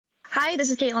Hi,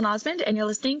 this is Kaetlyn Osmond, and you're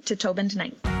listening to Tobin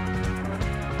Tonight.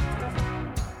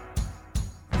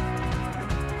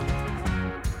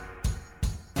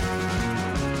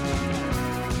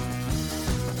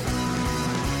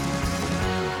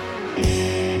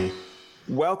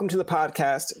 Welcome to the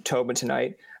podcast, Tobin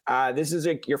Tonight. This is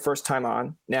your first time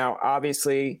on. Now,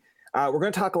 obviously, we're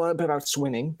going to talk a little bit about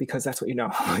swimming because that's what you know.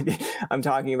 I'm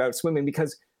talking about swimming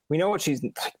because we know what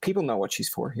people know what she's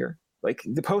for here. Like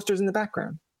the poster's in the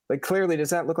background. Like clearly,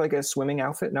 does that look like a swimming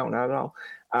outfit? No, not at all.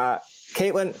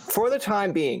 Kaetlyn, for the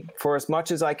time being, for as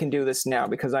much as I can do this now,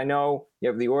 because I know you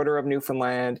have the Order of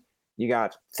Newfoundland, you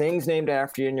got things named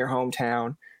after you in your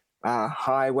hometown,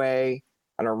 highway,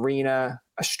 an arena,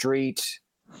 a street,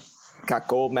 got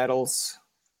gold medals,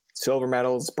 silver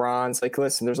medals, bronze. Like,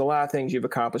 listen, there's a lot of things you've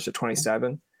accomplished at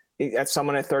 27. As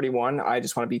someone at 31, I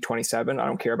just want to be 27. I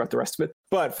don't care about the rest of it.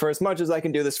 But for as much as I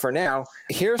can do this for now,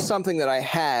 here's something that I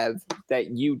have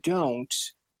that you don't,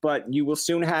 but you will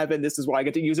soon have, and this is why I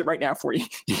get to use it right now for you.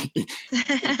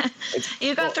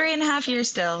 You've got 3.5 years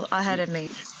still ahead of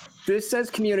me. This says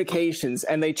communications,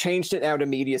 and they changed it now to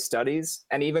media studies.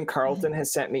 And even Carlton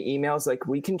has sent me emails like,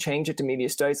 we can change it to media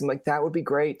studies. I'm like, that would be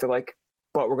great. They're like,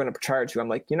 but we're going to charge you. I'm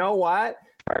like, you know what?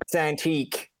 It's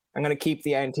antique. I'm going to keep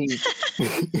the antique.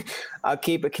 I'll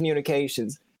keep it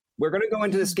communications. We're going to go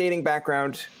into the skating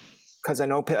background because I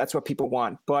know that's what people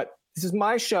want. But this is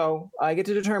my show. I get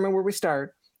to determine where we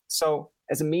start. So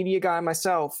as a media guy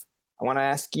myself, I want to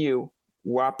ask you,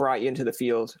 what brought you into the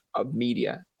field of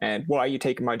media and why are you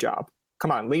taking my job?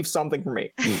 Come on, leave something for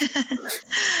me.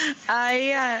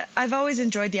 I've always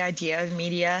enjoyed the idea of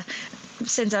media.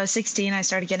 Since I was 16, I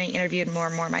started getting interviewed more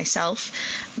and more myself,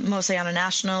 mostly on a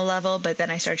national level, but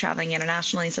then I started traveling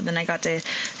internationally, so then I got to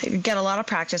get a lot of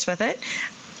practice with it.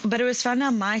 But it was fun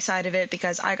on my side of it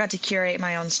because I got to curate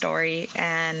my own story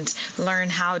and learn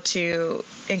how to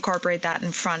incorporate that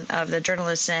in front of the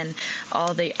journalists and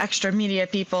all the extra media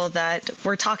people that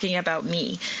were talking about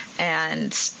me.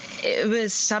 And it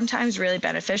was sometimes really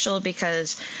beneficial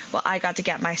because, well, I got to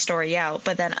get my story out,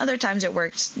 but then other times it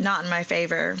worked not in my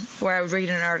favor, where I would read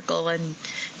an article and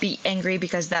be angry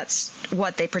because that's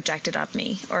what they projected of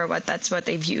me or that's what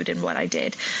they viewed in what I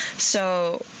did.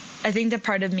 So I think the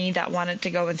part of me that wanted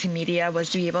to go into media was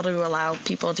to be able to allow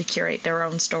people to curate their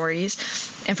own stories,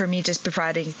 and for me just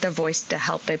providing the voice to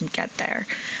help them get there.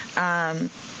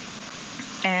 And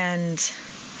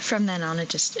from then on,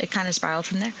 it kind of spiraled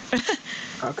from there.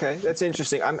 Okay, that's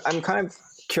interesting. I'm kind of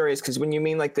curious because when you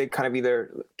mean like they kind of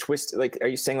either twist, like are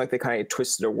you saying like they kind of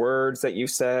twisted the words that you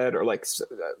said, or like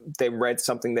they read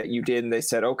something that you did and they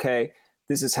said, okay,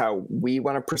 this is how we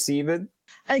want to perceive it?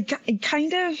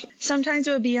 Kind of. Sometimes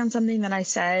it would be on something that I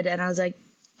said, and I was like,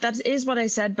 that is what I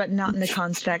said, but not in the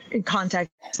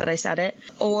context that I said it.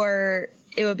 Or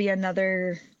it would be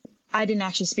another, I didn't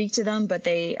actually speak to them, but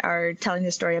they are telling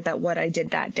the story about what I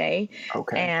did that day.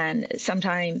 Okay. And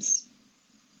sometimes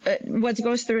what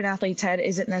goes through an athlete's head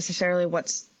isn't necessarily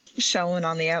what's shown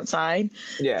on the outside.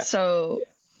 Yeah. So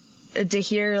to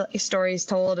hear stories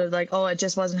told of like, oh, it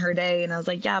just wasn't her day. And I was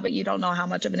like, yeah, but you don't know how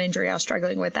much of an injury I was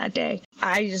struggling with that day.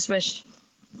 I just wish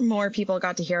more people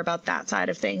got to hear about that side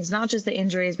of things, not just the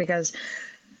injuries, because,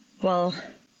 well,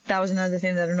 that was another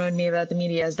thing that annoyed me about the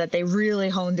media is that they really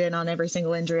honed in on every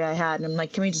single injury I had. And I'm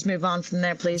like, can we just move on from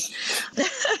there, please?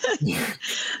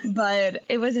 But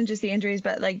it wasn't just the injuries,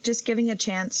 but like just giving a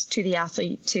chance to the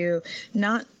athlete to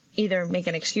not either make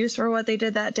an excuse for what they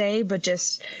did that day, but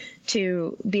just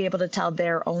to be able to tell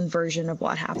their own version of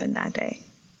what happened that day.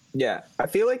 Yeah. I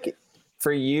feel like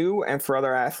for you and for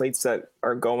other athletes that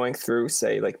are going through,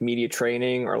 say, like media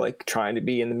training or like trying to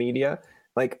be in the media,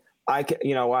 like I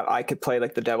could play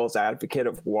like the devil's advocate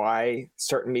of why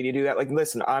certain media do that. Like,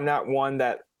 listen, I'm not one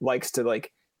that likes to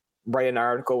like write an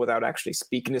article without actually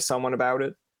speaking to someone about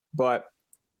it. But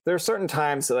there are certain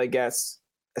times that I guess,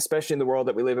 especially in the world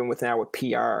that we live in with now with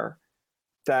PR,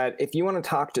 that if you want to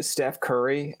talk to Steph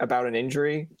Curry about an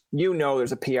injury,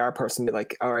 there's a PR person be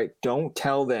like, all right, don't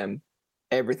tell them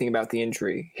everything about the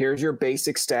injury. Here's your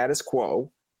basic status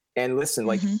quo. And listen,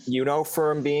 like,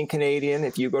 from being Canadian,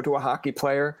 if you go to a hockey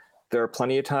player, there are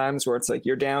plenty of times where it's like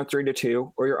you're down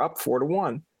 3-2 or you're up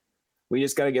 4-1. We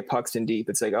just got to get pucks in deep.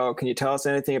 It's like, oh, can you tell us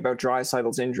anything about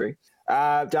Draisaitl's injury?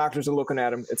 Doctors are looking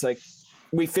at him. It's like,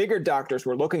 we figured doctors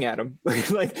were looking at him.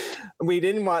 Like, we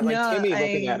didn't want Timmy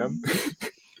looking at him.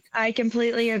 I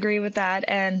completely agree with that.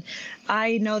 And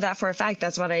I know that for a fact.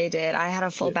 That's what I did. I had a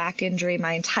full back injury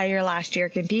my entire last year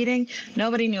competing.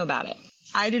 Nobody knew about it.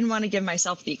 I didn't want to give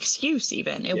myself the excuse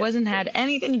even. It wasn't had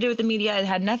anything to do with the media. It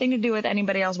had nothing to do with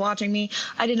anybody else watching me.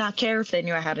 I did not care if they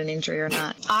knew I had an injury or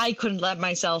not. I couldn't let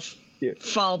myself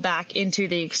fall back into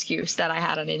the excuse that I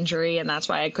had an injury and that's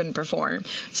why I couldn't perform.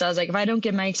 So I was like, if I don't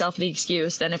give myself the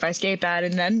excuse, then if I skate bad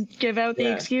and then give out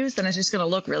the excuse, then it's just going to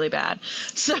look really bad.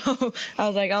 So I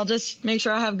was like, I'll just make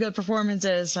sure I have good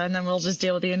performances and then we'll just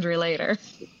deal with the injury later.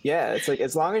 Yeah, it's like,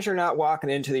 as long as you're not walking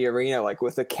into the arena like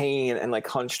with a cane and like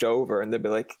hunched over, and they'll be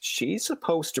like, she's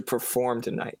supposed to perform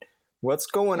tonight. What's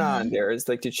going on there? Is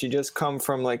like, did she just come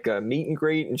from like a meet and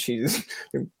greet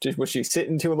and was she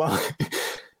sitting too long?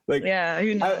 Like, yeah,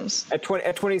 who knows? At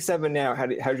 27 now,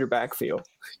 how's your back feel?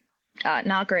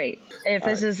 Not great. If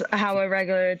this is how a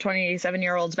regular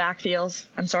 27-year-old's back feels,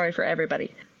 I'm sorry for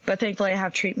everybody. But thankfully I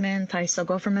have treatment. I still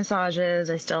go for massages.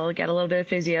 I still get a little bit of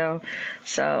physio.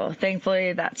 So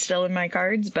thankfully that's still in my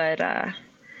cards. But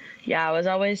yeah, I was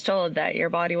always told that your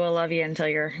body will love you until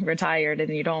you're retired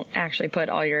and you don't actually put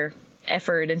all your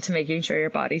effort into making sure your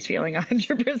body's feeling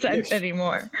 100%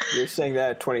 anymore. You're saying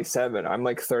that at 27. I'm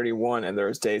like 31, and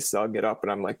there's days I'll get up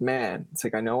and I'm like, man, it's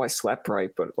like, I know I slept right,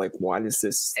 but like, why does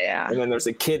this? Yeah. And then there's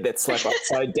a kid that slept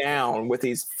upside down with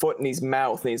his foot in his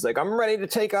mouth, and he's like, I'm ready to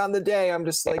take on the day. I'm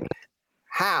just like,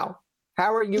 how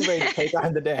are you ready to take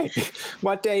on the day?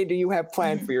 What day do you have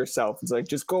planned for yourself? It's like,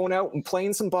 just going out and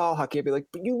playing some ball hockey. I'd be like,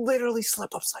 but you literally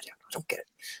slept upside down. I don't get it.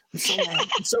 I'm so mad.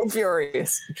 I'm so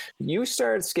furious. You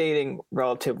started skating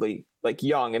relatively like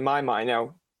young in my mind.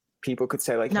 Now, people could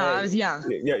say like, no, hey, I was young.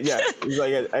 Yeah. It was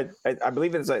like I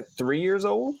believe it's like 3 years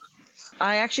old.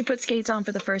 I actually put skates on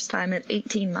for the first time at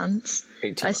 18 months.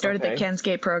 I started the Can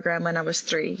Skate program when I was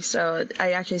 3. So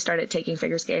I actually started taking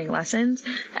figure skating lessons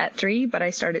at 3, but I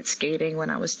started skating when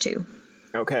I was 2.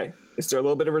 Okay. Is there a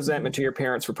little bit of resentment to your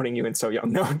parents for putting you in so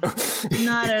young? No.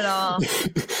 Not at all.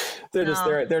 They're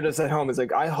just at home. It's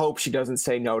like, I hope she doesn't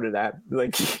say no to that.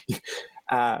 Like,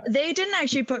 they didn't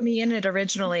actually put me in it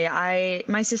originally.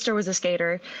 My sister was a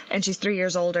skater and she's 3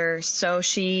 years older. So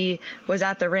she was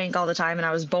at the rink all the time and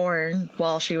I was born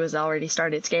while she was already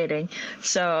started skating.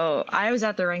 So I was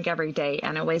at the rink every day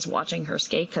and always watching her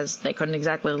skate because they couldn't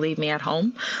exactly leave me at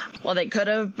home. Well, they could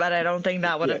have, but I don't think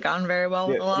that would have gone very well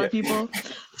with a lot of people.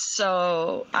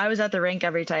 So I was at the rink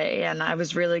every day and I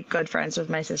was really good friends with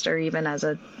my sister, even at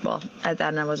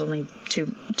then I was only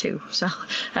two. So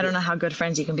I don't know how good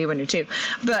friends you can be when you're 2,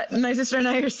 but my sister and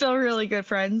I are still really good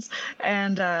friends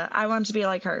and I wanted to be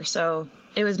like her. So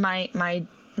it was my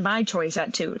choice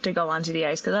at 2 to go onto the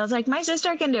ice because I was like, my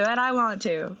sister can do it. I want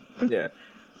to. Yeah.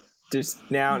 Just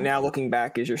now looking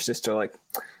back, is your sister like,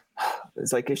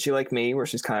 it's like, is she like me where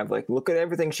she's kind of like, look at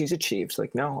everything she's achieved? It's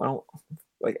like, no, I don't,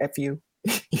 like, F you.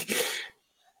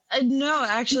 No,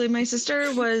 actually, my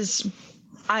sister was,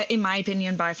 in my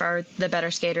opinion, by far the better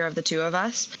skater of the 2 of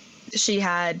us. She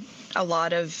had a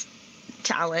lot of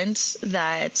talent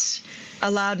that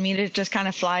allowed me to just kind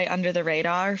of fly under the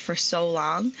radar for so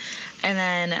long. And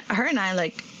then her and I,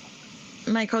 like,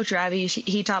 my coach Ravi,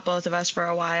 he taught both of us for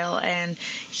a while, and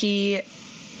he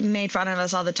made fun of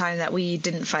us all the time that we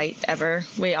didn't fight ever.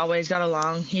 We always got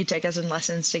along. He'd take us in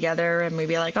lessons together and we'd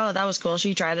be like, oh, that was cool.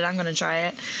 She tried it. I'm going to try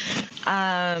it.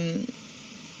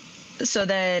 So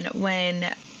then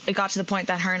when it got to the point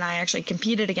that her and I actually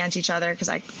competed against each other, because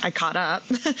I caught up,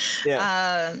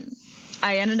 I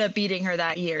ended up beating her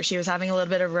that year. She was having a little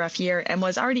bit of a rough year and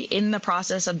was already in the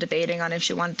process of debating on if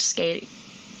she wanted to skate,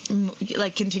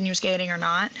 like continue skating or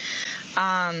not.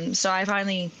 So I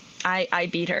finally... I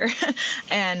beat her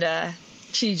and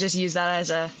she just used that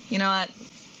as a, you know what,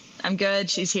 I'm good.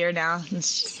 She's here now.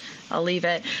 I'll leave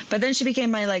it. But then she became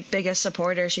my like biggest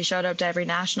supporter. She showed up to every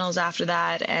nationals after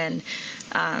that. And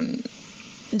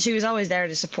she was always there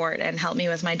to support and help me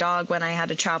with my dog when I had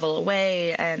to travel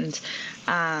away. And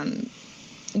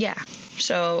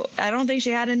so I don't think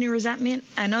she had any resentment.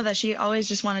 I know that she always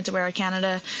just wanted to wear a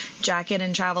Canada jacket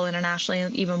and travel internationally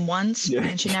even once,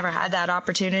 and she never had that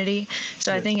opportunity.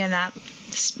 So I think in that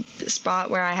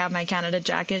spot where I have my Canada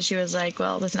jacket, she was like,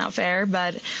 well, that's not fair.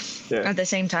 But at the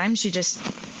same time,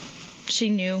 she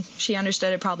knew, she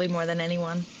understood it probably more than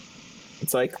anyone.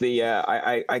 It's like the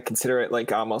I consider it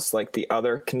like almost like the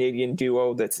other Canadian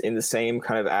duo that's in the same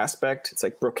kind of aspect. It's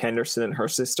like Brooke Henderson and her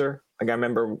sister. Like I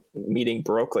remember meeting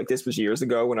Brooke, like this was years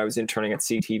ago when I was interning at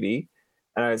CTV,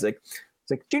 and I was like,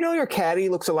 do you know your caddy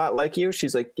looks a lot like you?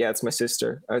 She's like, yeah, it's my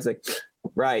sister. I was like,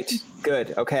 right,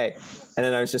 good, okay. And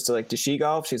then I was just like, does she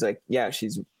golf? She's like, yeah,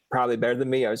 she's probably better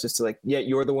than me. I was just like, yeah,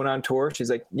 you're the one on tour.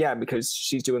 She's like, yeah, because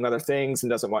she's doing other things and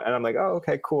doesn't want. And I'm like, oh,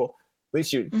 okay, cool. At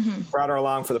least you brought her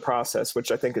along for the process,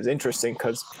 which I think is interesting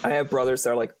because I have brothers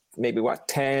that are like maybe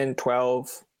 10,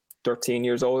 12, 13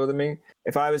 years older than me.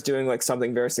 If I was doing like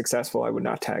something very successful, I would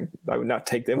not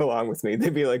take them along with me.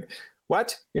 They'd be like,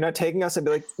 what? You're not taking us? I'd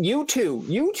be like, you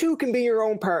two can be your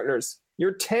own partners.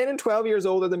 You're 10 and 12 years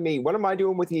older than me. What am I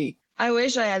doing with ye? I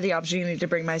wish I had the opportunity to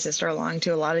bring my sister along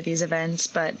to a lot of these events,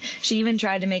 but she even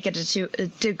tried to make it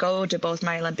to go to both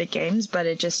my Olympic Games, but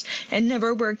it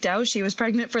never worked out. She was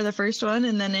pregnant for the first one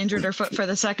and then injured her foot for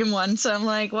the second one. So I'm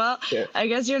like, well, yeah. I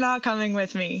guess you're not coming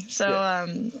with me. So yeah.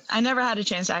 I never had a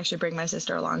chance to actually bring my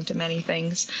sister along to many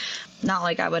things. Not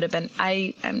like I would have been.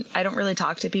 I don't really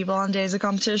talk to people on days of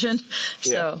competition.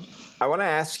 So yeah. I want to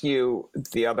ask you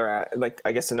the other, like,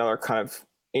 I guess another kind of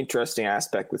interesting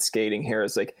aspect with skating here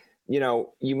is like, you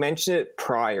know, you mentioned it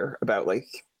prior about like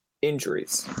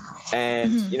injuries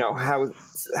and, you know, how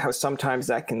sometimes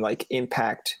that can like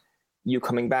impact you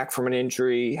coming back from an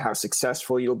injury, how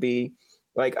successful you'll be.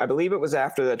 Like, I believe it was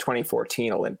after the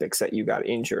 2014 Olympics that you got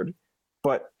injured,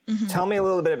 but tell me a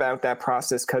little bit about that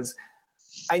process. 'Cause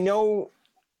I know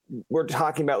we're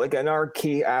talking about like another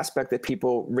key aspect that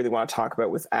people really want to talk about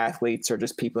with athletes or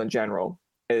just people in general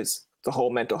is the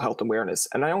whole mental health awareness.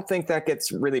 And I don't think that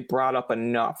gets really brought up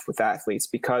enough with athletes,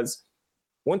 because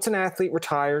once an athlete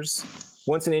retires,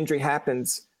 once an injury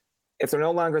happens, if they're no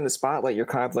longer in the spotlight, you're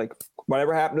kind of like,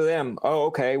 whatever happened to them? Oh,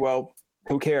 okay, well,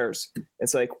 who cares?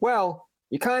 It's like, well,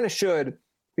 you kind of should,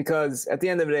 because at the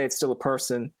end of the day, it's still a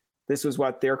person. This was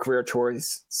what their career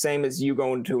choice, same as you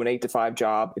going to an 8 to 5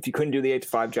 job. If you couldn't do the 8 to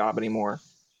 5 job anymore,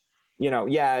 you know,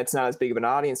 yeah, it's not as big of an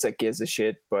audience that gives a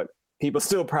shit, but people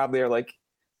still probably are like,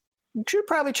 you should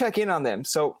probably check in on them.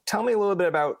 So tell me a little bit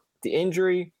about the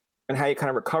injury and how you kind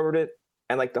of recovered it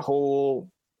and like the whole,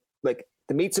 like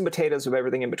the meats and potatoes of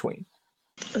everything in between.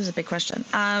 That was a big question.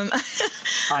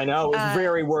 I know, it was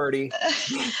very wordy.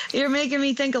 You're making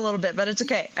me think a little bit, but it's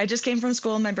okay. I just came from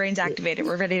school and my brain's activated.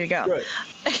 We're ready to go. Good.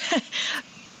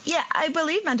 Yeah, I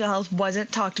believe mental health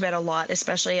wasn't talked about a lot,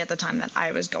 especially at the time that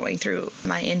I was going through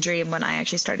my injury and when I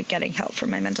actually started getting help for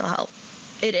my mental health.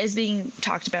 It is being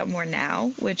talked about more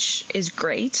now, which is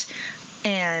great.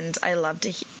 And I love to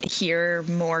hear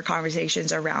more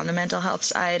conversations around the mental health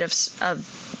side of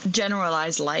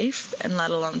generalized life, and let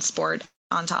alone sport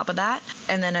on top of that.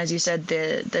 And then, as you said,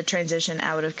 the transition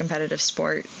out of competitive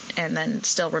sport, and then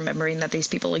still remembering that these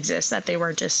people exist, that they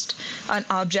weren't just an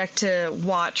object to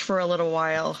watch for a little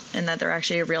while, and that they're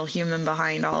actually a real human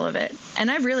behind all of it. And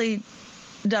I've really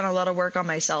done a lot of work on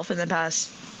myself in the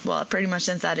past, well, pretty much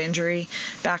since that injury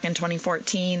back in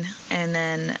 2014. And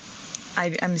then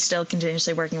I'm still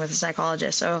continuously working with a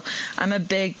psychologist. So I'm a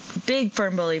big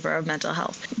firm believer of mental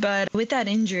health. But with that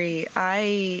injury,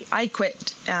 I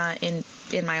quit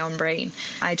in my own brain.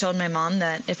 I told my mom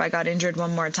that if I got injured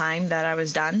one more time, that I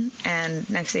was done. And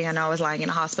next thing I know, I was lying in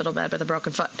a hospital bed with a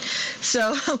broken foot.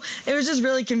 So it was just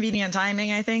really convenient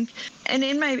timing, I think. And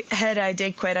in my head, I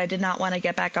did quit. I did not want to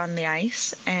get back on the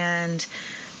ice. And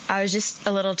I was just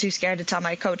a little too scared to tell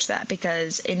my coach that,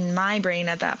 because in my brain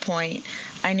at that point,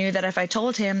 I knew that if I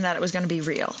told him that it was going to be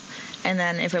real. And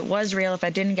then if it was real, if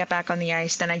I didn't get back on the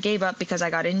ice, then I gave up because I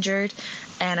got injured,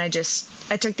 and I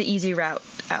took the easy route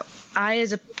out. I,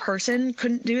 as a person,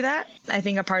 couldn't do that. I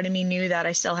think a part of me knew that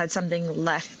I still had something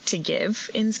left to give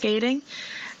in skating.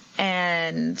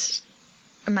 And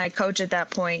my coach at that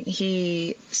point,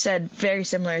 he said very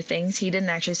similar things. He didn't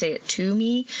actually say it to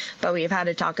me, but we've had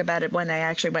to talk about it when I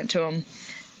actually went to him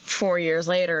 4 years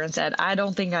later and said, I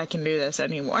don't think I can do this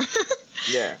anymore.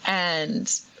 Yeah. And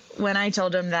when I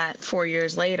told him that 4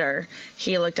 years later,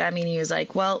 he looked at me and he was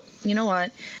like, well, you know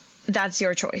what? That's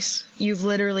your choice. You've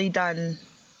literally done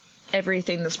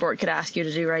everything the sport could ask you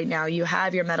to do right now. You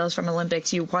have your medals from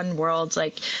Olympics. You won worlds.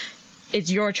 Like, it's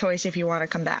your choice if you want to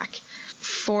come back.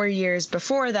 4 years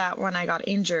before that, when I got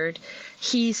injured,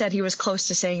 he said he was close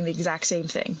to saying the exact same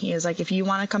thing. He was like, if you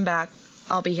want to come back,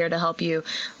 I'll be here to help you.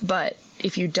 But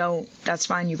if you don't, that's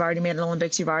fine. You've already made an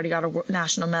Olympics. You've already got a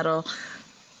national medal.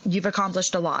 You've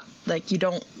accomplished a lot. Like, you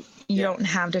don't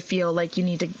have to feel like you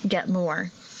need to get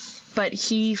more. But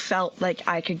he felt like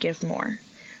I could give more.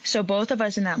 So both of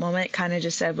us in that moment kind of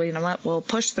just said, well, you know what, we'll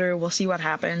push through. We'll see what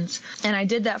happens. And I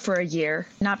did that for a year,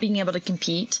 not being able to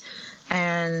compete.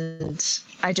 And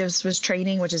I just was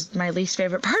training, which is my least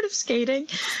favorite part of skating.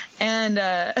 And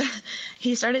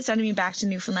he started sending me back to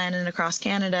Newfoundland and across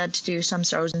Canada to do some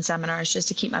shows and seminars just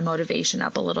to keep my motivation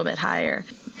up a little bit higher.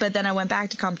 But then I went back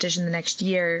to competition the next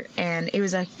year, and it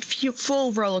was a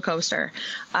full roller coaster.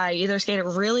 I either skated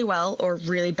really well or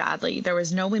really badly. There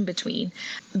was no in between.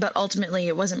 But ultimately,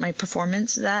 it wasn't my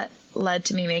performance that led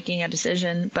to me making a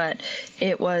decision, but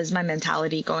it was my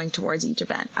mentality going towards each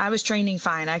event. I was training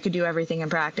fine. I could do everything in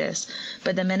practice.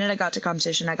 But the minute I got to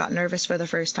competition, I got nervous for the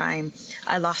first time.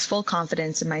 I lost full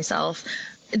confidence in myself.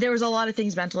 There was a lot of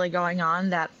things mentally going on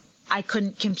that I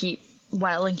couldn't compete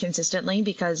well and consistently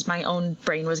because my own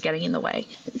brain was getting in the way.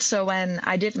 So when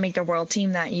I didn't make the world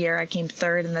team that year, I came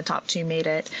third and the top two made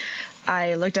it.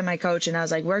 I looked at my coach and I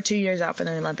was like, we're 2 years out from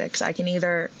the Olympics. I can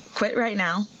either quit right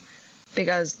now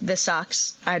because this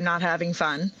sucks, I'm not having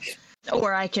fun,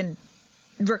 or I can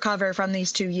recover from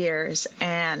these 2 years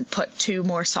and put 2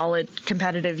 more solid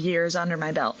competitive years under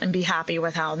my belt and be happy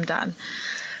with how I'm done.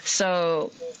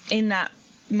 So in that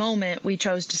moment, we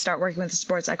chose to start working with a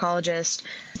sports psychologist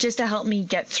just to help me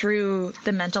get through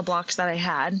the mental blocks that I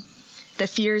had, the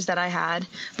fears that I had,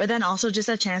 but then also just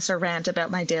a chance to rant about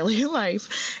my daily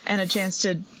life and a chance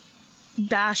to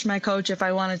bash my coach if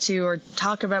I wanted to, or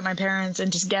talk about my parents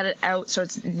and just get it out so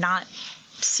it's not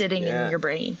sitting in your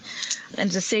brain. And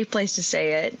it's a safe place to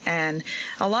say it. And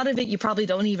a lot of it you probably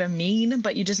don't even mean,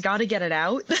 but you just got to get it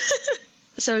out.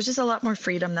 So it's just a lot more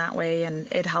freedom that way, and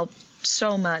it helped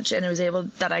so much. And it was able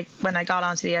that when I got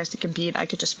onto the ice to compete, I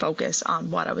could just focus on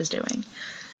what I was doing.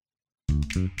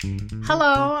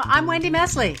 Hello, I'm Wendy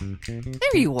Mesley.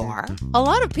 There you are. A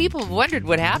lot of people have wondered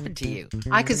what happened to you.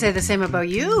 I could say the same about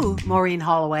you, Maureen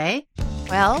Holloway.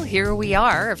 Well, here we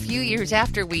are, a few years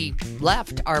after we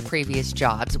left our previous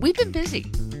jobs. We've been busy.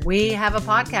 We have a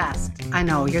podcast. I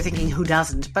know, you're thinking who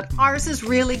doesn't, but ours is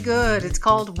really good. It's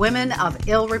called Women of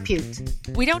Ill Repute.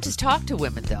 We don't just talk to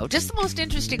women, though, just the most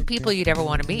interesting people you'd ever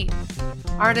want to meet.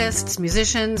 Artists,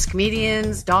 musicians,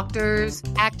 comedians, doctors,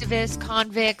 activists,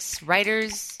 convicts,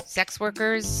 writers, sex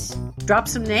workers. Drop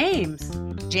some names.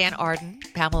 Jan Arden,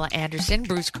 Pamela Anderson,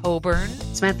 Bruce Coburn,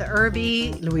 Samantha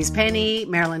Irby, Louise Penny,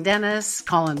 Marilyn Dennis,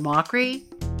 Colin Mockery.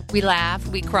 We laugh,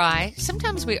 we cry,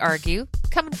 sometimes we argue.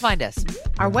 Come and find us.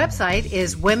 Our website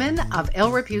is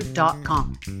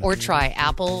womenofillrepute.com. Or try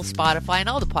Apple, Spotify, and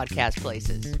all the podcast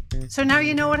places. So now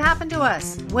you know what happened to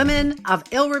us. Women of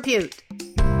Ill Repute.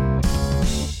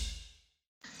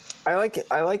 I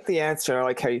like the answer. I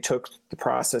like how you took the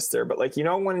process there. But like,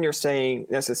 when you're saying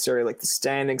necessarily like the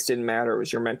standings didn't matter, it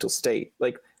was your mental state.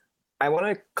 Like, I want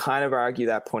to kind of argue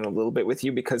that point a little bit with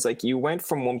you, because like you went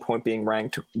from one point being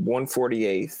ranked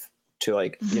 148th to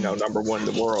like, number one in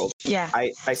the world. Yeah.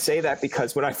 I say that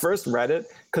because when I first read it,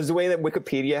 because the way that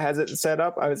Wikipedia has it set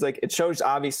up, I was like, it shows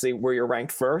obviously where you're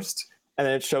ranked first. And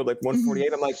then it showed like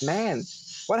 148. I'm like, man,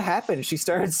 what happened? She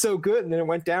started so good. And then it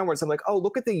went downwards. I'm like, oh,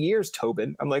 look at the years,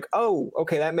 Tobin. I'm like, oh,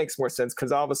 okay, that makes more sense.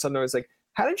 Because all of a sudden I was like,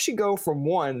 how did she go from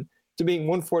 1 to being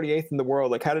 148th in the world?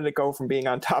 Like, how did it go from being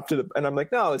on top to and I'm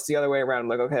like, no, it's the other way around. I'm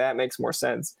like, okay, that makes more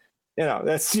sense.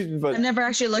 That's. But I've never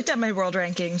actually looked at my world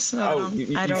rankings. So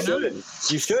I don't know.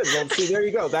 You should. Well, see, there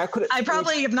you go. That could. I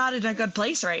probably am not in a good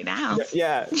place right now.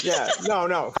 Yeah.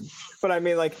 No. But I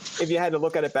mean, like, if you had to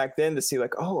look at it back then to see,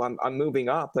 like, oh, I'm moving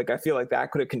up. Like, I feel like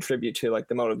that could have contributed to like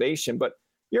the motivation. But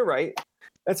you're right.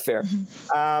 That's fair.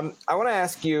 I want to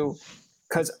ask you,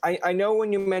 because I know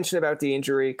when you mentioned about the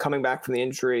injury, coming back from the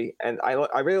injury, and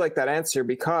I really like that answer,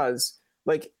 because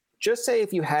like, just say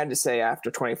if you had to say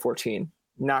after 2014.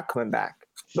 Not coming back.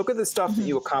 Look at the stuff that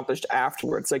you accomplished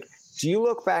afterwards. Like, do you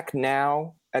look back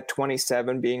now at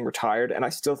 27 being retired? And I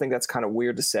still think that's kind of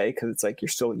weird to say because it's like you're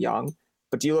still young.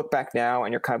 But do you look back now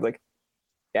and you're kind of like,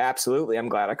 yeah, absolutely, I'm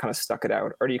glad I kind of stuck it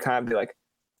out? Or do you kind of be like,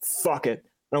 fuck it,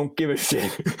 I don't give a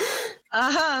shit?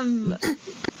 I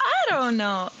don't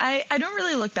know. I don't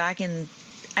really look back, and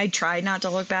I try not to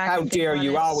look back. How dare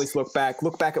you always look back?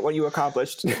 Look back at what you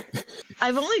accomplished.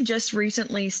 I've only just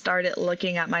recently started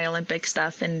looking at my Olympic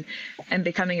stuff and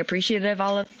becoming appreciative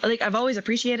of like, I've always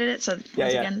appreciated it. So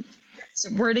again,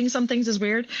 wording some things is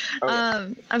weird.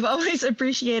 I've always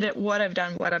appreciated what I've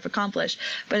done, what I've accomplished,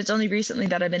 but it's only recently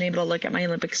that I've been able to look at my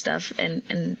Olympic stuff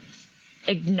and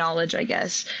acknowledge, I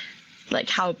guess, like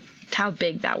how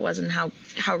big that was and how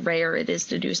rare it is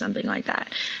to do something like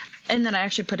that. And then I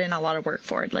actually put in a lot of work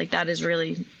for it. Like, that is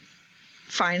really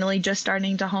finally just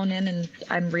starting to hone in, and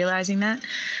I'm realizing that.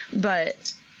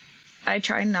 But I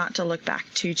try not to look back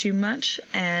too much.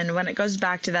 And when it goes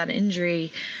back to that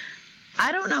injury,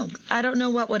 I don't know. I don't know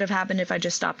what would have happened if I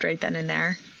just stopped right then and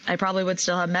there. I probably would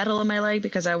still have metal in my leg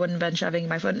because I wouldn't have been shoving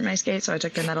my foot in my skate. So I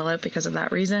took the metal out because of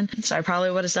that reason. So I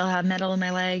probably would have still had metal in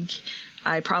my leg.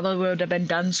 I probably would have been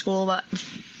done school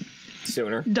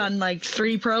sooner. Done like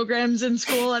 3 programs in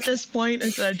school at this point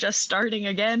instead of just starting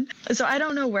again. So I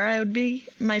don't know where I would be.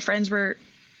 My friends were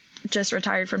just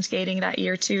retired from skating that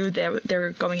year too. They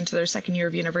were going into their second year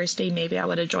of university. Maybe I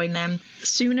would have joined them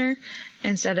sooner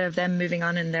instead of them moving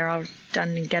on and they're all done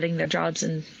and getting their jobs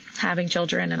and having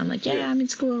children. And I'm like, yeah, I'm in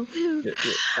school.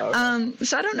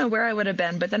 So I don't know where I would have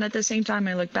been. But then at the same time,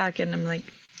 I look back and I'm like,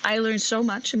 I learned so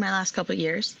much in my last couple of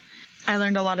years. I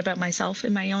learned a lot about myself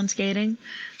in my own skating.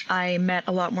 I met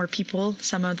a lot more people.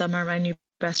 Some of them are my new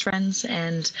best friends,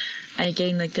 and I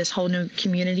gained like this whole new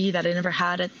community that I never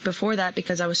had it before that,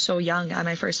 because I was so young at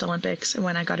my first Olympics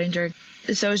when I got injured.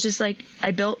 So it's just like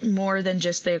I built more than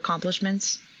just the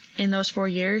accomplishments in those 4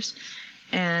 years,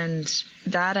 and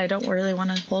that I don't really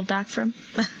want to hold back from.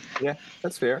 Yeah,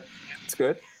 that's fair. It's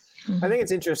good. I think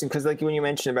it's interesting because like when you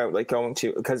mentioned about like going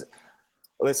to, because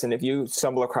listen, if you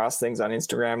stumble across things on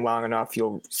Instagram long enough,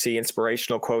 you'll see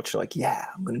inspirational quotes. You're like, yeah,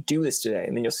 I'm going to do this today.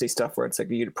 And then you'll see stuff where it's like,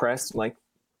 are you depressed? I'm like,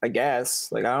 I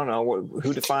guess, like, I don't know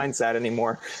who defines that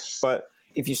anymore. But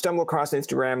if you stumble across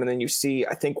Instagram and then you see,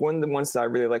 I think one of the ones that I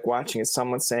really like watching is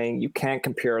someone saying you can't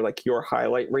compare like your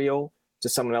highlight reel to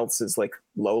someone else's like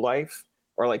low life,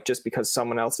 or like just because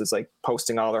someone else is like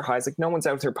posting all their highs, like no one's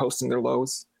out there posting their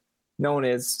lows. No one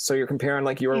is. So you're comparing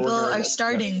like your people are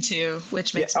starting to,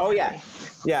 which makes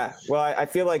yeah. Well, I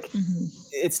feel like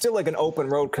it's still like an open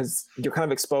road because you're kind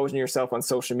of exposing yourself on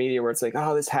social media where it's like,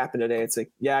 oh, this happened today. It's like,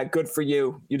 yeah, good for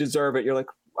you. You deserve it. You're like,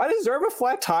 I deserve a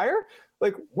flat tire?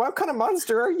 Like, what kind of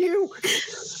monster are you?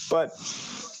 But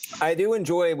I do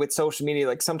enjoy with social media,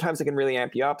 like sometimes it can really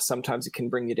amp you up. Sometimes it can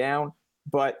bring you down.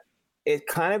 But it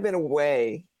kind of in a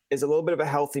way is a little bit of a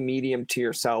healthy medium to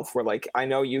yourself where like, I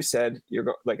know you said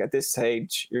you're like at this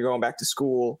age, you're going back to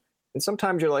school. And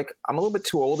sometimes you're like, I'm a little bit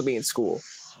too old to be in school.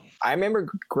 I remember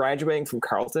graduating from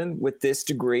Carleton with this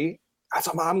degree.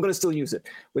 I'm going to still use it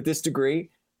with this degree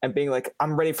and being like,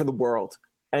 I'm ready for the world.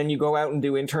 And then you go out and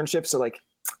do internships. So like,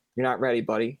 you're not ready,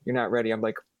 buddy. You're not ready. I'm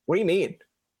like, what do you mean?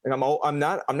 Like I'm old. I'm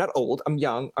not old. I'm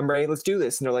young. I'm ready. Let's do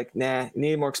this. And they're like, nah, you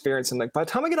need more experience. I'm like, by the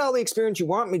time I get all the experience you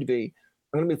want me to be,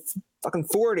 I'm going to be fucking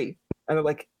 40. And they're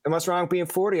like, am I wrong with being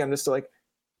 40? I'm just like,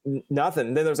 nothing.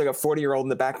 And then there's like a 40-year-old in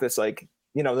the back that's like,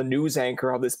 you know, the news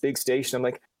anchor of this big station. I'm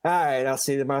like, all right, I'll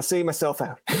see myself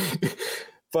out.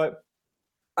 But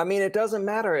I mean, it doesn't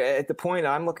matter. At the point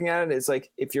I'm looking at it is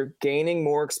like, if you're gaining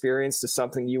more experience to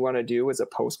something you want to do as a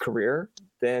post-career,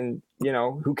 then, you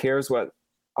know, who cares what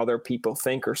other people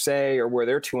think or say or where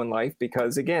they're to in life?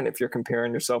 Because again, if you're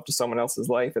comparing yourself to someone else's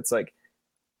life, it's like,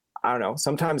 I don't know.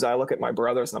 Sometimes I look at my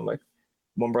brothers and I'm like,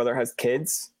 one brother has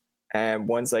kids and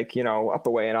one's like, you know, up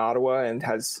away in Ottawa and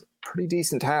has a pretty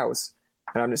decent house.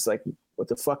 And I'm just like, what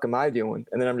the fuck am I doing?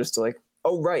 And then I'm just like,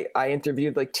 oh, right. I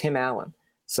interviewed like Tim Allen.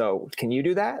 So can you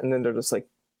do that? And then they're just like,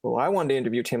 well, I wanted to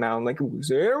interview Tim Allen. Like,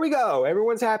 there we go.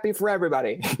 Everyone's happy for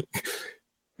everybody.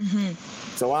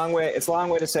 It's a long way. It's a long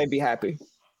way to say, be happy.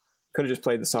 Could have just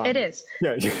played the song. It is.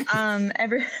 Yeah.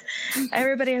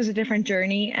 Everybody has a different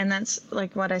journey, and that's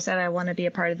like what I said. I want to be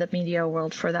a part of the media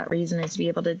world for that reason, is to be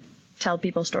able to tell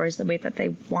people stories the way that they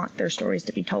want their stories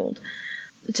to be told,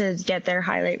 to get their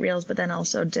highlight reels, but then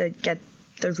also to get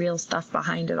the real stuff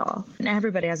behind it all. And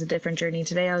everybody has a different journey.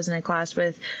 Today I was in a class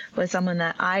with someone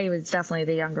that I was definitely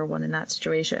the younger one in that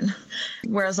situation.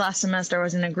 Whereas last semester I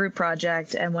was in a group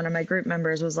project and one of my group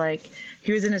members was like,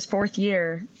 he was in his 4th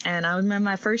year and I was in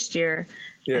my 1st year.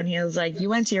 Yeah. And he was like, you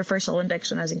went to your first Olympics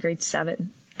when I was in grade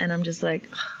 7. And I'm just like,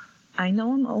 I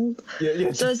know I'm old.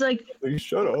 Yeah. So it's like, you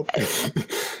shut up.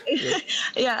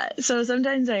 Yeah. So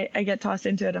sometimes I get tossed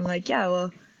into it. I'm like, yeah,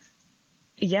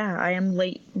 I am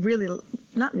late, really,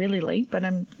 not really late, but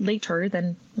I'm later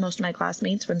than most of my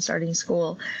classmates when starting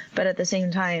school. But at the same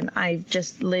time, I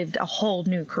just lived a whole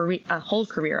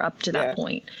career up to that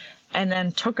point, and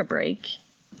then took a break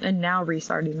and now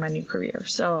restarting my new career.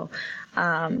 So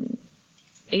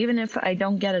even if I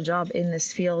don't get a job in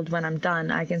this field when I'm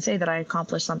done, I can say that I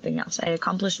accomplished something else. I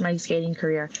accomplished my skating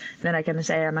career, then I can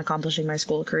say I'm accomplishing my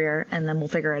school career, and then we'll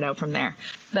figure it out from there.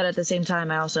 But at the same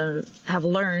time, I also have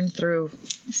learned through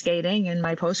skating and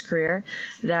my post-career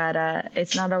that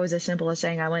it's not always as simple as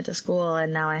saying I went to school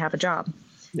and now I have a job.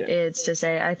 Yeah. It's to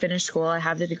say I finished school, I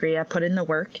have the degree, I put in the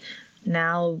work.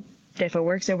 Now, if it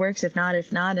works, it works. If not,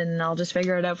 and I'll just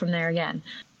figure it out from there again.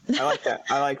 I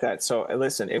like that. So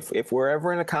listen, if we're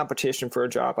ever in a competition for a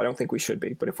job, I don't think we should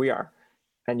be, but if we are,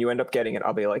 and you end up getting it,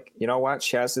 I'll be like, you know what?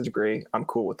 She has the degree. I'm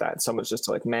cool with that. And someone's just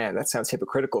like, man, that sounds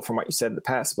hypocritical from what you said in the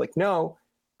past. I'm like, no,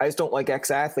 I just don't like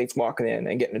ex-athletes walking in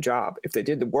and getting a job. If they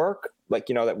did the work, like,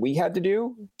 you know, that we had to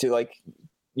do to like,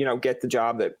 you know, get the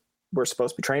job that we're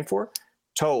supposed to be trained for,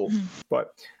 told.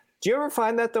 But do you ever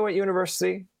find that though at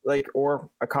university, like, or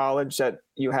a college, that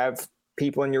you have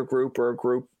people in your group or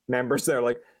group members that are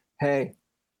like, hey,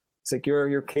 it's like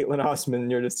you're Kaetlyn Osmond,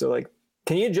 and you're just like,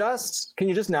 can you just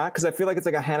not? Because I feel like it's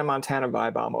like a Hannah Montana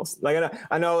vibe almost. Like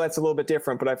I know that's a little bit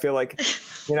different, but I feel like,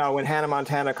 you know, when Hannah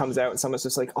Montana comes out and someone's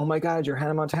just like, oh my God, you're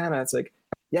Hannah Montana. It's like,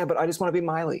 yeah, but I just want to be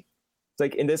Miley. It's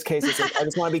like, in this case, it's like, I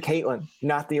just want to be Kaetlyn,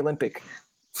 not the Olympic.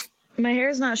 My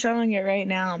hair's not showing it right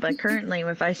now, but currently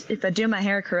if I do my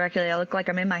hair correctly, I look like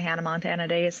I'm in my Hannah Montana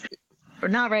days.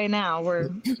 not right now. We're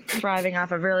thriving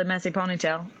off a really messy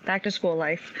ponytail. Back to school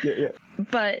life. Yeah.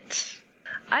 But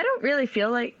I don't really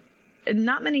feel like,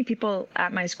 not many people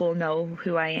at my school know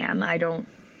who I am. I don't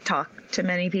talk to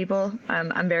many people.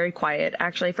 I'm very quiet,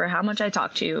 actually, for how much I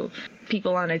talk to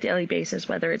people on a daily basis,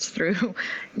 whether it's through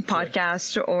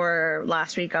podcast or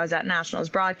last week I was at Nationals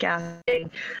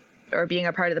broadcasting or being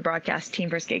a part of the broadcast team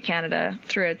for Skate Canada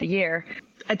throughout the year.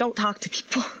 I don't talk to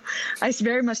people. I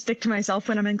very much stick to myself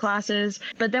when I'm in classes.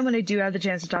 But then when I do have the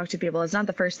chance to talk to people, it's not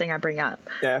the first thing I bring up.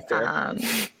 Yeah, fair.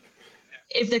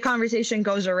 If the conversation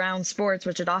goes around sports,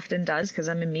 which it often does because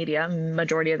I'm in media,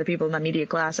 majority of the people in my media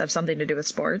class have something to do with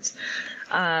sports.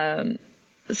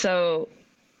 So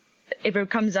if it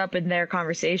comes up in their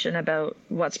conversation about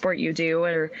what sport you do,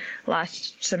 or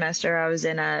last semester I was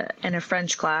in a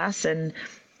French class and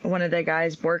one of the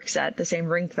guys works at the same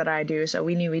rink that I do, so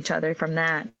we knew each other from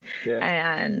that. Yeah.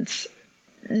 And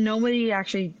nobody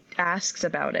actually asks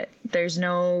about it. There's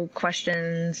no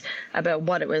questions about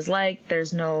what it was like.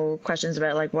 There's no questions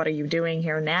about like, what are you doing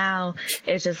here now?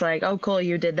 It's just like, oh, cool,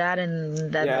 you did that,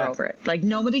 and then we're over it. Like,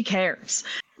 nobody cares,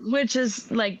 which is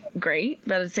like great,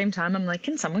 but at the same time, I'm like,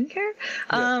 can someone care?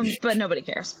 But nobody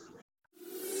cares.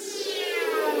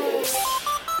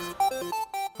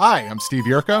 Hi, I'm Steve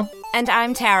Yurko. And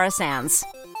I'm Tara Sands.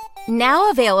 Now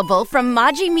available from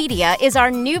Maji Media is our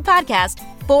new podcast,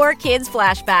 4Kids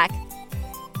Flashback.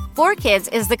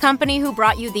 4Kids is the company who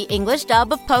brought you the English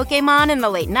dub of Pokemon in the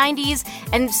late 90s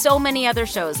and so many other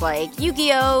shows like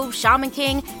Yu-Gi-Oh!, Shaman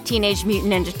King, Teenage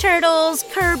Mutant Ninja Turtles,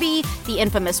 Kirby, the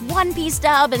infamous One Piece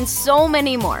dub, and so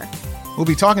many more. We'll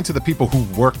be talking to the people who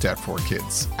worked at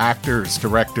 4Kids. Actors,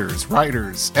 directors,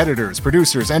 writers, editors,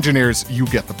 producers, engineers, you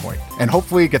get the point. And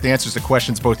hopefully get the answers to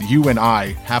questions both you and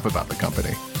I have about the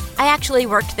company. I actually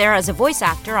worked there as a voice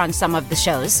actor on some of the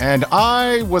shows. And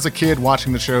I was a kid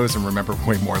watching the shows and remember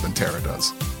way more than Tara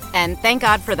does. And thank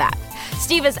God for that.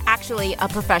 Steve is actually a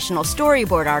professional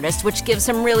storyboard artist, which gives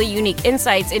some really unique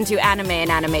insights into anime and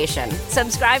animation.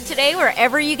 Subscribe today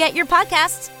wherever you get your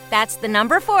podcasts. That's the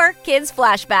number 4 Kids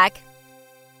Flashback.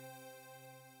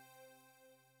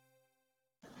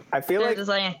 I feel like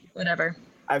whatever.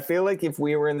 I feel like if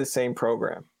we were in the same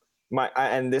program,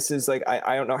 and this is like,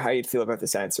 I don't know how you'd feel about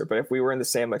this answer, but if we were in the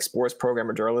same like sports program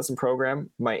or journalism program,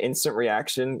 my instant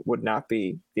reaction would not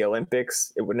be the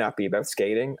Olympics. It would not be about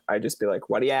skating. I'd just be like,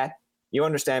 what are you at? You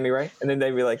understand me, right? And then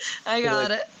they'd be like, I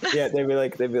got it. Yeah, they'd be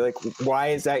like, why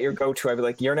is that your go-to? I'd be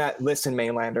like, listen,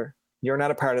 mainlander, you're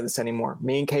not a part of this anymore.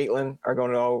 Me and Kaetlyn are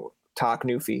going to go talk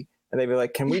Newfie. And they'd be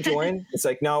like, can we join? It's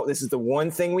like, no, this is the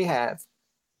one thing we have.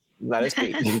 Let us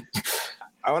be.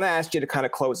 I want to ask you to kind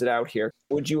of close it out here.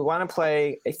 Would you want to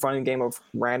play a fun game of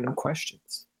random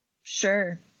questions?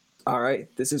 Sure. All right.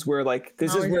 This is where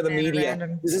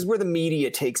the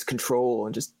media takes control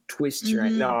and just twists your.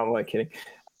 No, I'm like kidding.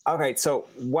 Okay. So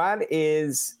what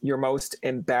is your most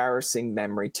embarrassing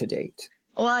memory to date?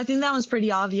 Well, I think that one's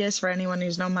pretty obvious for anyone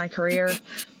who's known my career.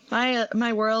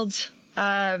 My world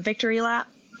victory lap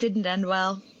didn't end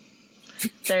well.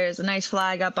 There's a nice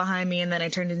flag up behind me, and then I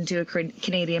turned into a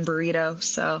Canadian burrito.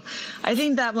 So I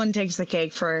think that one takes the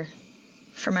cake for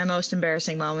my most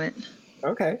embarrassing moment.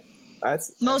 Okay.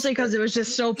 That's mostly because it was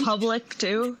just so public,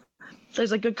 too.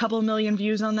 There's a good couple million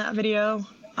views on that video.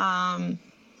 My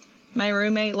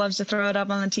roommate loves to throw it up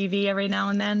on the TV every now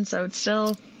and then, so it's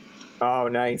still... Oh,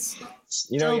 nice.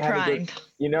 You know how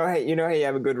you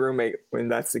have a good roommate when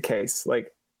that's the case.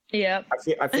 Like, yeah.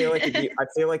 I feel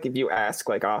like if you ask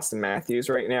like Austin Matthews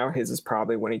right now, his is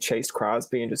probably when he chased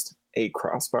Crosby and just ate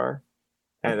crossbar.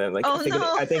 And then like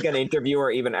I think an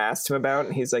interviewer even asked him about it,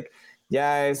 and he's like,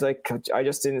 yeah, he's like, I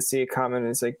just didn't see it coming. And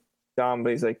it's like, dumb,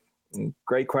 but he's like,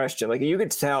 great question. Like you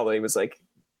could tell that he was like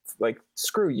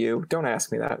screw you, don't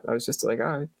ask me that. I was just like,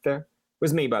 oh, there. It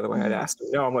was me, by the way. I'd asked him.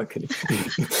 No, I'm like kidding.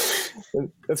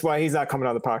 That's why he's not coming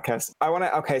on the podcast.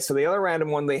 Okay, so the other random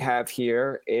one they have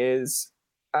here is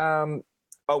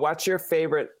what's your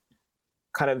favorite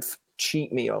kind of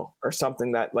cheat meal or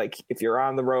something that like if you're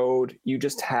on the road you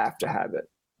just have to have it?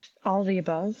 All the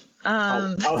above.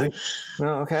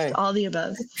 Okay. All the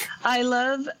above. I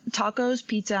love tacos,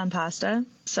 pizza, and pasta.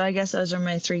 So I guess those are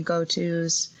my 3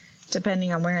 go-tos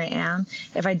depending on where I am.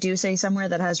 If I do say somewhere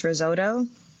that has risotto,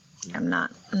 I'm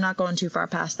not going too far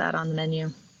past that on the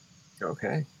menu.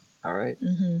 Okay. All right.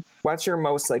 Mm-hmm. What's your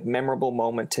most like memorable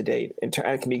moment to date? And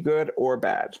it can be good or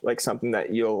bad, like something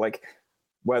that you'll like,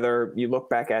 whether you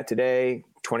look back at today,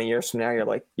 20 years from now, you're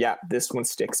like, yeah, this one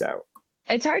sticks out.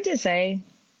 It's hard to say.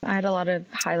 I had a lot of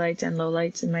highlights and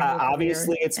lowlights in my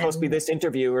obviously it's supposed to be this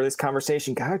interview or this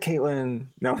conversation. God, Kaetlyn.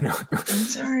 No. I'm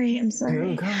sorry.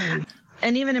 Oh, God.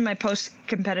 And even in my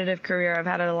post-competitive career, I've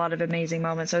had a lot of amazing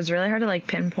moments. So it's really hard to like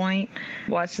pinpoint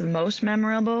what's the most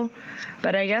memorable.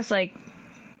 But I guess like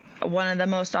one of the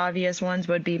most obvious ones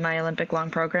would be my Olympic long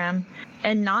program,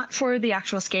 and not for the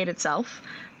actual skate itself.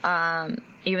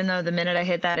 Even though the minute I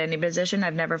hit that ending position,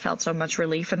 I've never felt so much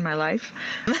relief in my life.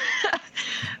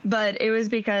 But it was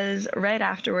because right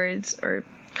afterwards, or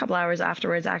a couple hours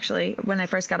afterwards, actually, when I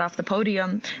first got off the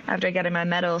podium after getting my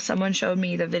medal, someone showed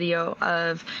me the video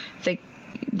of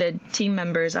the team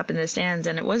members up in the stands,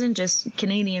 and it wasn't just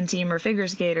Canadian team or figure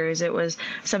skaters. It was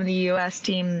some of the U.S.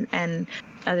 team and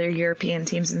other European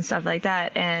teams and stuff like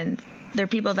that. And they're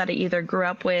people that I either grew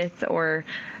up with or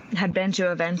had been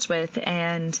to events with,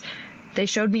 and they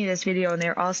showed me this video, and they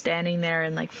were all standing there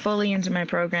and like fully into my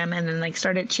program, and then like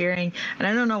started cheering. And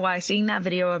I don't know why seeing that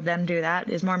video of them do that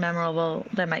is more memorable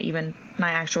than my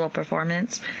actual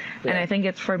performance. Yeah. And I think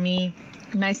it's, for me,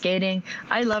 my skating.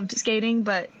 I loved skating,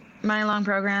 but my long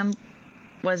program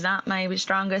was not my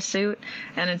strongest suit,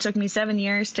 and it took me 7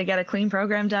 years to get a clean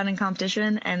program done in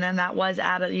competition, and then that was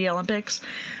at the Olympics.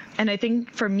 And I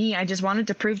think for me, I just wanted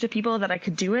to prove to people that I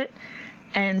could do it,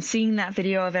 and seeing that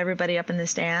video of everybody up in the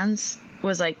stands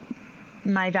was like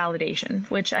my validation,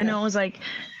 which I know was like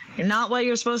not what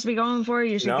you're supposed to be going for.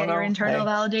 You should get your internal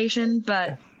validation,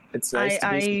 but it's nice to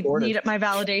be I needed my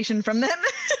validation from them.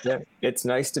 Yeah, it's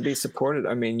nice to be supported.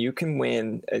 I mean, you can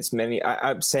win as many.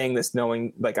 I'm saying this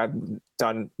knowing like I've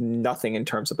done nothing in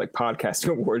terms of like podcasting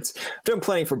awards. I've done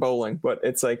plenty for bowling, but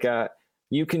it's like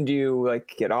you can do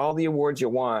like get all the awards you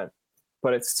want,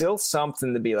 but it's still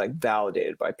something to be like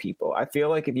validated by people. I feel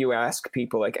like if you ask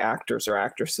people like actors or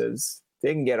actresses,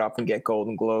 they can get up and get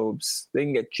Golden Globes, they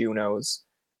can get Junos,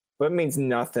 but it means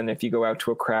nothing if you go out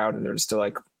to a crowd and they're just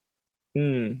like,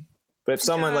 But if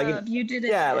someone like you did it,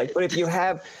 yeah, like, but if you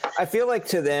have, I feel like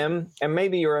to them, and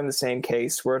maybe you're in the same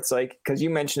case where it's like, because you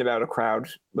mentioned about a crowd,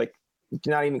 like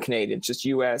not even Canadian, just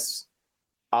US,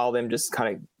 all of them just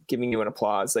kind of giving you an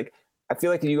applause. Like, I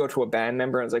feel like if you go to a band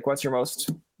member and it's like, what's your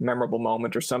most memorable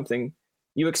moment or something,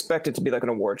 you expect it to be like an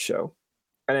award show.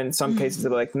 And in some cases,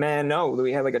 they're like, man, no,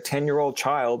 we had like a 10-year-old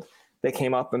child that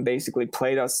came up and basically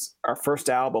played us our first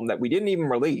album that we didn't even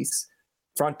release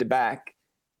front to back.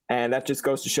 And that just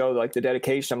goes to show like the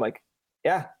dedication. I'm like,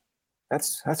 yeah,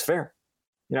 that's fair.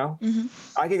 You know,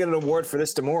 I could get an award for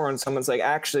this tomorrow. And someone's like,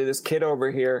 actually, this kid over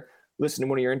here, listen to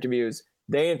one of your interviews.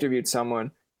 They interviewed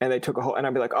someone and they took a whole, and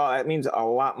I'd be like, oh, that means a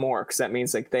lot more. Cause that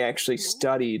means like they actually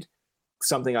studied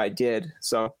something I did.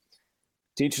 So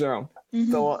to each their own.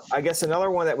 So I guess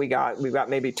another one that we've got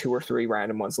maybe 2 or 3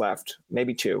 random ones left,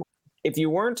 maybe 2. If you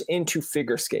weren't into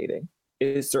figure skating,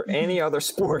 is there any other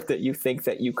sport that you think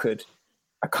that you could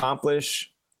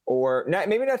accomplish, or not,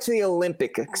 maybe not to the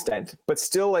Olympic extent, but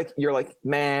still like you're like,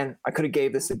 man, I could have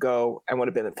gave this a go and would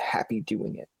have been happy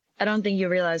doing it? I don't think you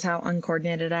realize how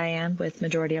uncoordinated I am with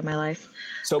majority of my life.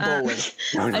 So bowling.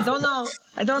 I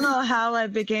don't know how I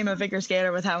became a figure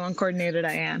skater with how uncoordinated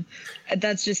I am.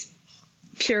 That's just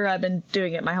pure. I've been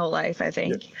doing it my whole life, I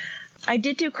think. Yeah. I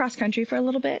did do cross country for a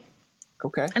little bit.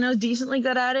 Okay. And I was decently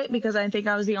good at it because I think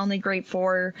I was the only grade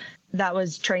 4 that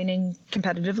was training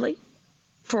competitively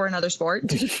for another sport.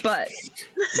 But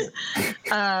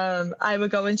I would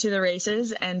go into the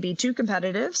races and be too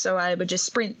competitive. So I would just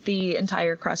sprint the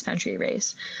entire cross country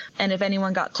race. And if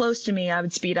anyone got close to me, I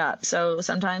would speed up. So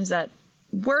sometimes that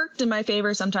worked in my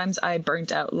favor. Sometimes I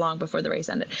burnt out long before the race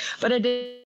ended. But I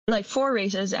did like 4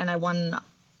 races and I won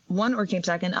 1 or came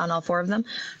second on all 4 of them.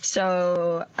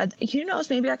 So who knows,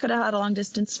 maybe I could have had a long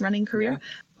distance running career. Yeah.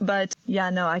 But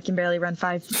yeah, no, I can barely run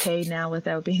 5K now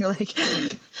without being like,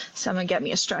 someone get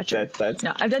me a stretcher.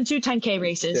 No, I've done 2 10K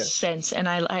races since, and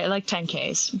I like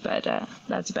 10Ks, but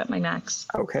that's about my max.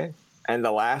 Okay. And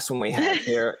the last one we have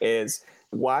here is,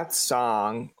 what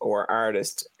song or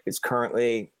artist is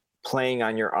currently playing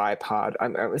on your iPod?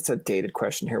 It's a dated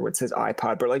question here where it says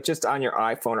iPod, but like just on your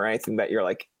iPhone or anything that you're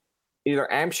like,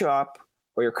 either amps you up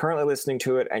or you're currently listening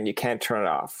to it and you can't turn it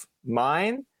off.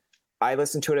 Mine, I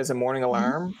listen to it as a morning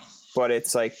alarm, but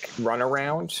it's like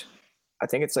Runaround. I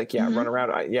think it's like,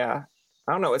 Runaround.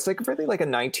 I don't know. It's like really like a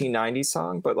 1990s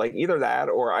song, but like either that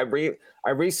or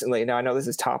I recently, now I know this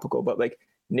is topical, but like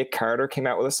Nick Carter came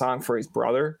out with a song for his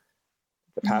brother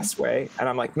that passed away. And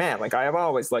I'm like, man, like I have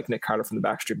always liked Nick Carter from the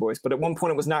Backstreet Boys, but at one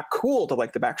point it was not cool to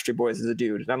like the Backstreet Boys as a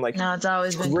dude. And I'm like, no, it's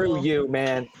always been screw cool. You,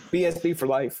 man. BSB for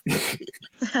life.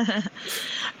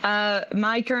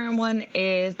 My current one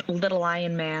is Little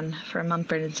Lion Man from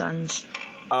Mumford & Sons.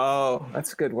 Oh,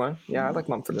 that's a good one. Yeah, I like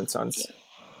Mumford & Sons.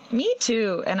 Me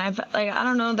too. And I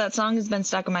don't know, that song has been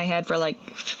stuck in my head for like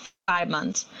 5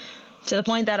 months, to the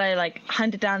point that I like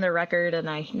hunted down the record and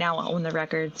I now own the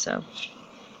record. So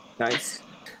Nice.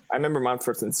 I remember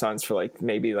Mumford & Sons for like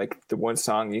maybe like the one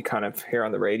song you kind of hear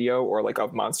on the radio or like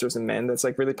of Monsters and Men that's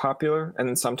like really popular. And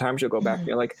then sometimes you'll go back and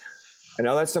you're like, I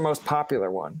know that's the most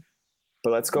popular one,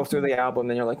 but let's go through the album.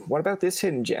 And you're like, what about this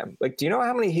hidden gem? Like, do you know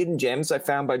how many hidden gems I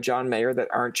found by John Mayer that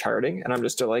aren't charting? And I'm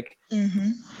just like,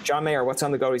 John Mayer, what's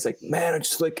on the go? He's like, man,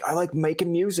 I like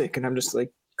making music. And I'm just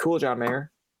like, cool, John Mayer.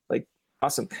 Like,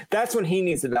 awesome. That's when he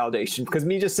needs the validation, because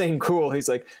me just saying cool, he's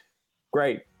like,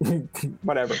 great,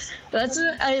 whatever. That's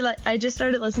what I just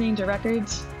started listening to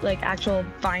records, like actual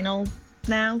vinyl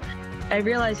now. I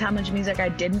realized how much music I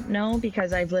didn't know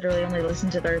because I've literally only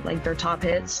listened to their top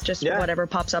hits, just whatever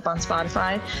pops up on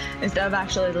Spotify, instead of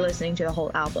actually listening to the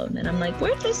whole album. And I'm like,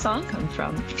 where'd this song come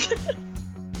from?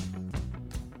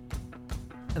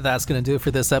 That's going to do it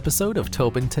for this episode of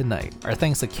Tobin Tonight. Our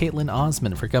thanks to Kaetlyn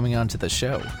Osmond for coming on to the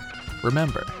show.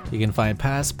 Remember, you can find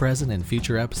past, present, and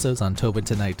future episodes on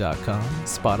TobinTonight.com,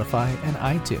 Spotify, and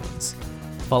iTunes.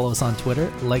 Follow us on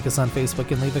Twitter, like us on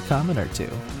Facebook, and leave a comment or two.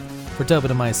 For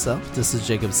Tobin and myself, this is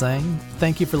Jacob saying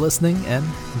thank you for listening and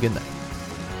good night.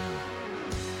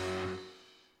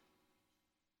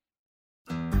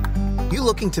 You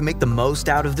looking to make the most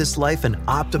out of this life and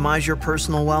optimize your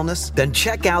personal wellness? Then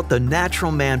check out the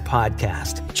Natural Man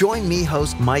Podcast. Join me,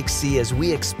 host Mike C., as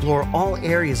we explore all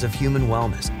areas of human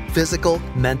wellness, physical,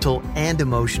 mental, and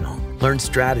emotional. Learn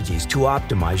strategies to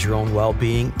optimize your own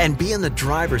well-being and be in the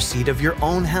driver's seat of your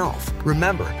own health.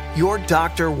 Remember, your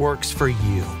doctor works for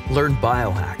you. Learn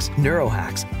biohacks,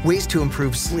 neurohacks, ways to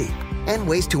improve sleep, and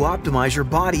ways to optimize your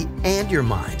body and your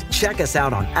mind. Check us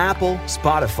out on Apple,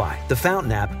 Spotify, the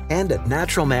Fountain app, and at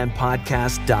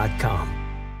naturalmanpodcast.com.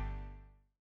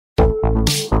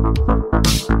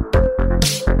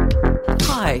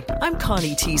 Hi, I'm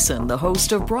Connie Thiessen, the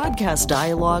host of Broadcast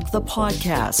Dialogue, the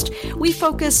podcast. We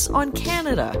focus on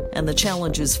Canada and the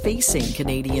challenges facing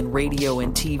Canadian radio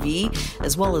and TV,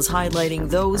 as well as highlighting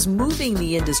those moving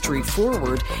the industry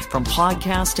forward from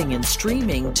podcasting and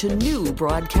streaming to new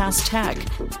broadcast tech.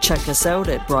 Check us out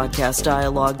at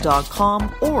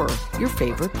broadcastdialogue.com or your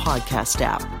favorite podcast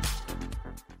app.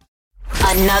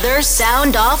 Another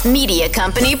Sound Off Media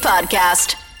Company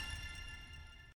podcast.